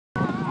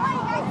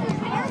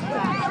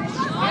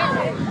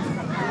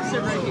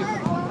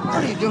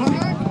What are you doing?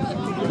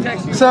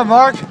 What's up,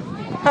 Mark?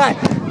 Hi.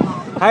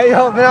 How you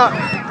holding up?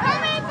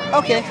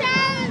 Okay.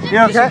 You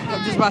okay?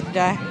 I'm just about to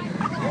die.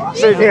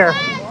 Sit here.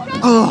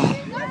 Oh.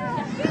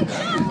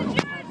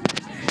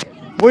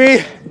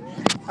 We're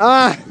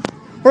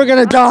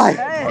gonna die.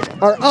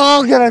 We're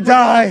all gonna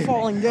die.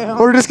 Falling down.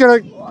 We're just gonna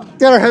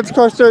get our heads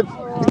crushed and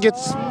get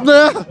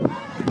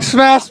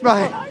smashed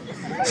by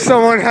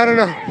someone. I don't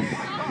know.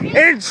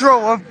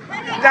 Intro of,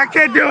 I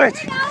can't do it.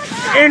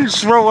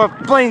 Intro of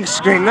blank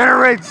screen, then a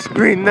red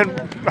screen, then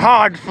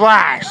hard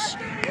flash.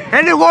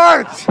 And it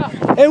worked!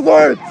 It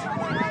worked!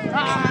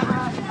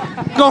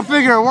 Go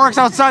figure, it works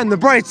outside in the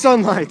bright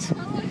sunlight.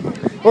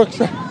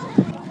 Works.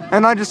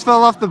 And I just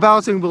fell off the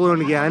bouncing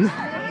balloon again.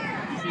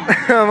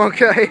 I'm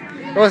okay.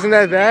 It wasn't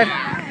that bad.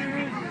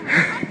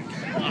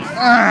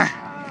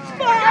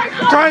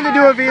 Trying to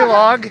do a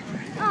vlog,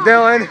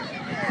 Dylan.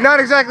 Not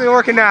exactly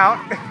working out.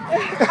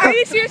 Are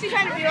you seriously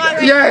trying to vlog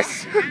right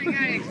Yes!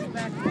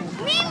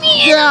 Meet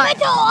me in the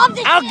middle of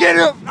the I'll get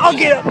him! I'll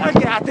get him! I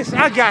got this!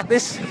 I got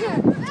this!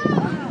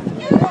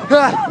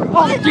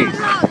 Oh jeez!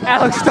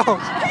 Alex Stone!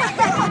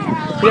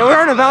 Yeah,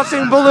 we're in a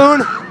bouncing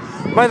balloon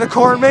by the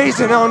corn maze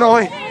in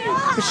Illinois.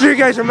 I'm sure you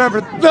guys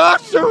remember. Oh,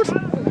 shoot!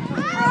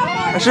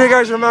 I'm sure you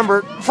guys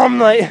remember from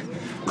the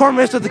corn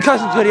maze with the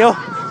cousins video.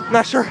 I'm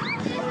not sure.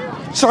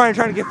 Sorry, I'm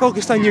trying to get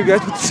focused on you guys,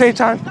 but at the same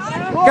time,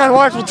 gotta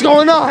watch what's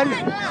going on.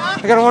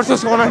 I gotta watch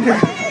what's going on here.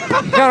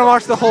 Gotta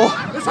watch the whole.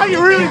 That's how you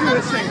really do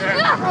this thing, man.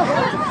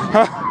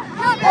 Huh?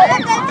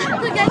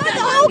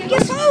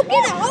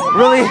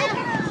 Really?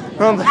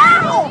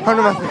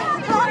 Under my feet.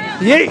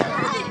 Yay!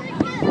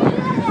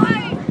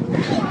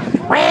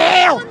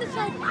 Wow!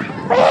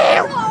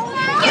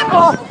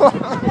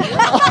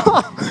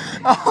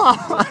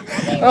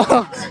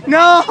 Oh,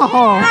 no!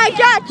 I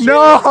got you!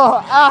 No!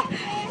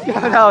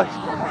 God, Alex.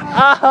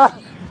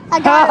 I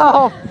got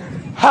Help!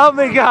 Help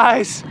me,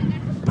 guys!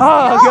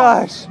 Oh,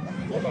 gosh!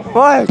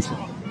 What?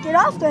 Get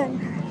off then.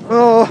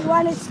 Oh. You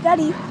want to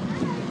study?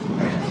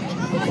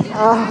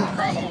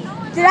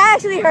 Did I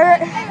actually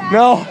hurt?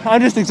 No,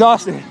 I'm just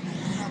exhausted.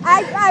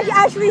 I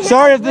actually hit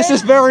Sorry if this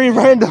is very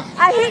random.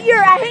 I hit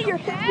your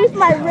hip with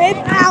my rib.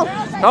 Ow!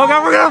 Oh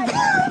God, we're gonna.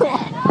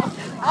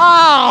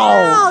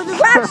 Ow! Oh, the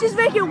rocks just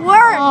make it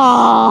worse.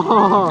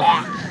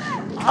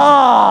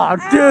 Oh,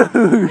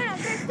 dude,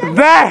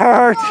 that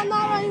hurt. Oh,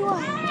 not anymore.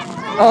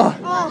 Oh.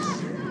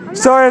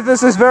 Sorry if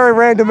this is very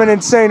random and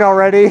insane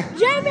already.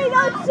 Jamie,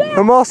 don't sit.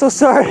 I'm also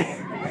sorry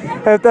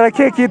that I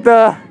can't keep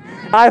the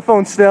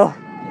iPhone still.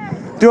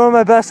 Doing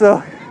my best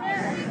though.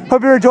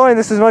 Hope you're enjoying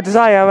this as much as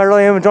I am. I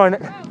really am enjoying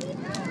it.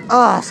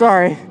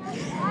 Sorry.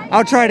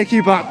 I'll try to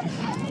keep up.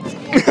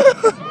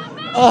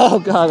 Oh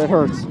God, that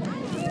hurts.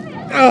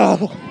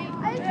 Oh,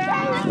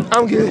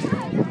 I'm good.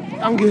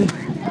 I'm good.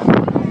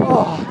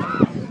 Oh,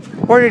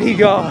 where did he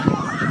go?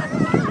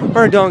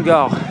 Where did Dylan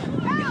go?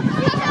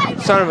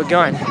 Son of a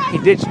gun. He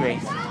ditched me.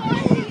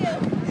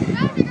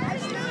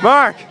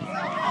 Mark,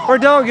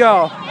 where'd Dylan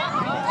go?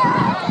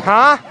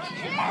 Huh?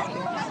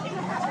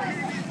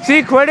 Is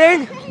he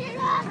quitting?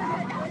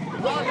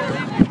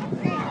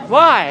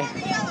 Why?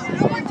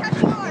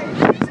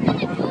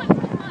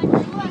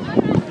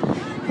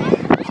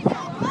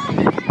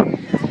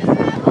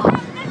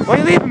 Why are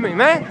you leaving me,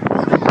 man?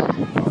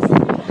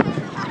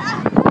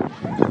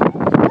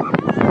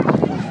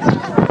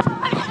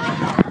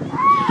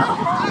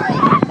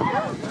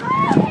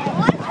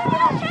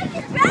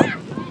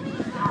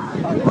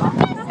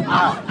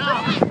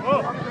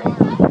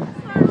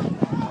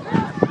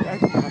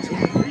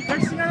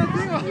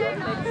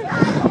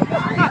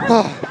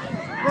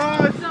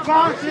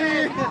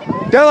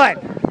 Dylan!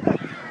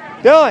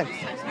 Dylan!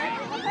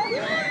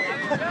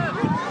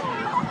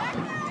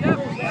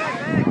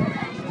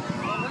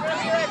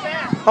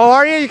 Oh,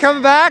 are you? You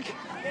coming back?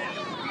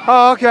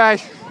 Oh, okay.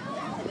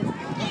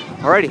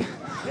 Alrighty.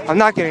 I'm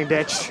not getting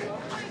ditched.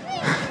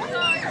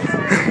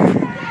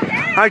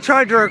 I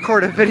tried to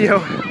record a video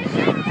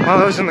while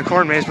I was in the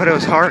corn maze, but it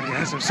was hard,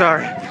 guys. I'm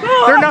sorry.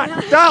 They're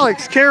not.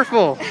 Alex,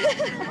 careful.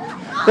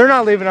 They're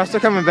not leaving us. They're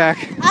coming back.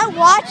 I'm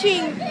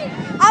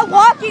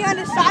walking on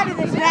the side of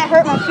this and that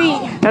hurt my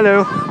feet.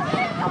 Hello.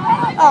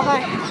 Oh,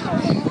 hi.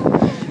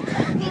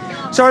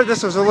 Sorry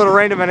this was a little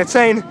random and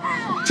insane.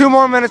 2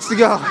 more minutes to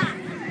go.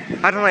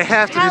 I don't really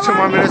have to do 2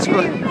 more minutes,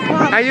 but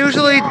I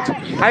usually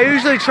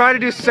try to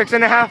do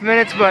 6.5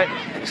 minutes, but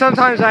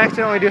sometimes I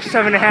accidentally do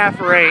 7.5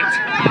 or 8.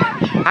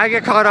 I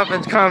get caught up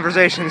in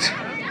conversations.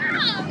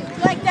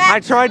 Like that? I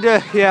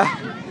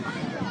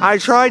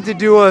tried to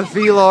do a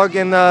vlog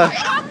in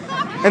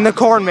the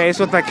corn maze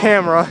with my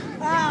camera,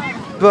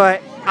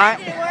 but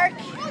Did it work?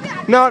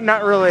 no,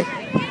 not really.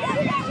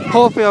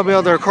 Hopefully I'll be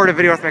able to record a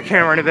video with my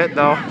camera in a bit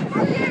though.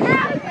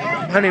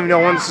 I don't even know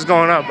when this is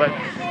going up, but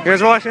you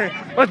guys are watching.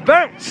 Let's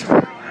bounce! Oh,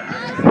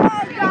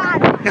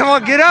 God. Come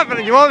on, get up,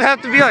 and you won't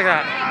have to be like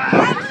that.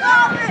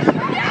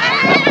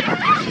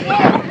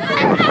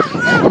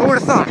 Who would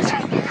have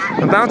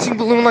thought? A bouncing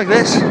balloon like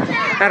this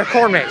at a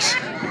corn maze.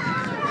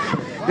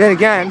 Then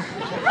again,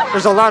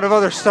 there's a lot of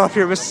other stuff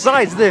here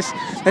besides this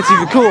that's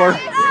even cooler.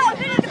 Oh,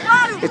 hit at the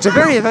bottom. It's a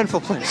very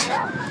eventful place.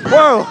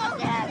 Whoa!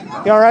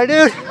 You alright,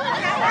 dude?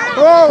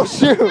 Whoa,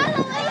 shoot!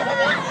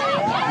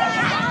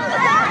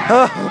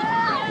 Oh.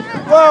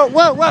 Whoa,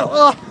 whoa,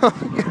 whoa!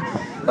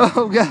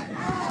 Oh, God.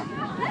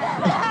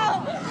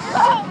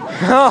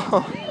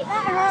 Oh.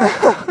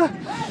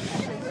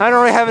 I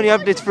don't really have any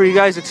updates for you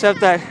guys except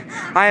that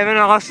I have an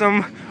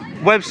awesome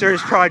web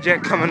series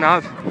project coming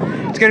up.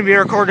 It's going to be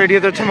recorded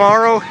either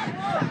tomorrow,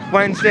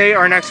 Wednesday,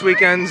 or next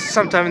weekend,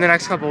 sometime in the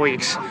next couple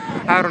weeks.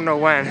 I don't know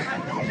when.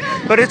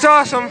 But it's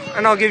awesome,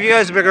 and I'll give you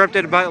guys a bigger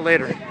update about it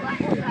later.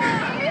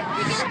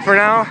 For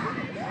now,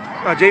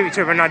 oh, JV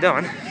trip, we're not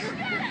done.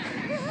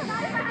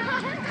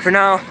 For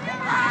now,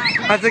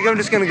 I think I'm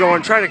just going to go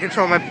and try to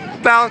control my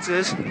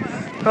bounces.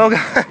 Oh,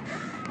 God.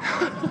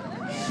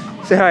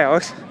 Say hi,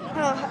 Alex.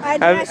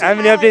 Have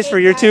any updates for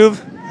YouTube?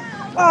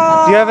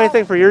 Do you have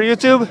anything for your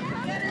YouTube?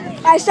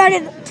 I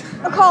started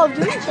a Call of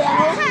Duty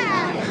channel.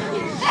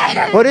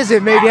 What is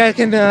it? Maybe I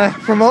can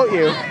promote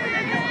you.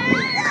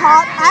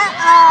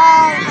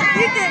 I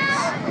think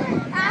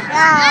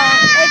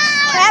it's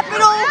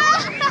Capital.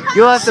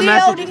 You'll have to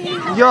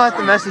COD. You'll have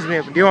to message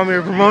me. Do you want me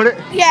to promote it?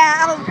 Yeah,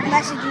 I'll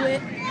message you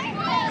it.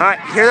 All right,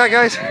 hear that,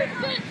 guys?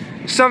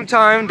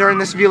 Sometime during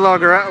this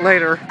vlog or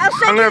later, I'll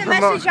send you the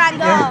message on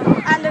the.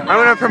 I'm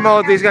gonna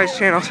promote these guys'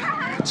 channels.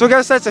 So I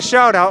guess that's a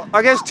shout out.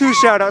 I guess 2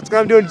 shout outs,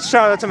 because I'm doing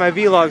shout outs to my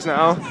vlogs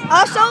now.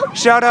 Also,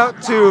 Shout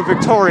out to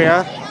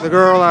Victoria, the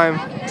girl I'm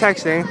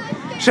texting.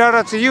 Shout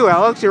out to you,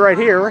 Alex, you're right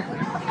here.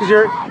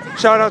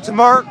 Shout out to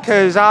Mark,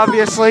 because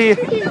obviously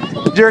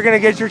you're gonna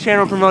get your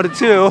channel promoted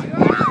too.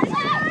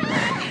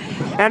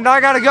 And I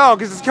gotta go,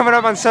 because it's coming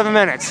up on 7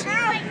 minutes.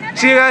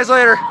 See you guys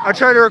later. I'll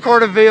try to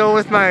record a video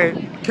with my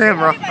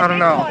camera. I don't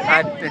know.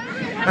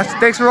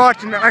 Thanks for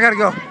watching. I gotta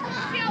go.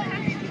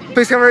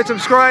 Please comment, rate,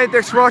 subscribe.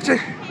 Thanks for watching.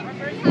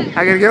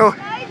 I gotta go.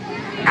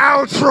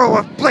 Outro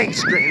of blank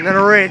screen, then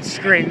a red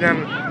screen,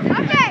 then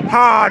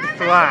hard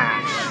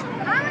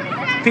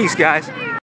flash. Peace, guys.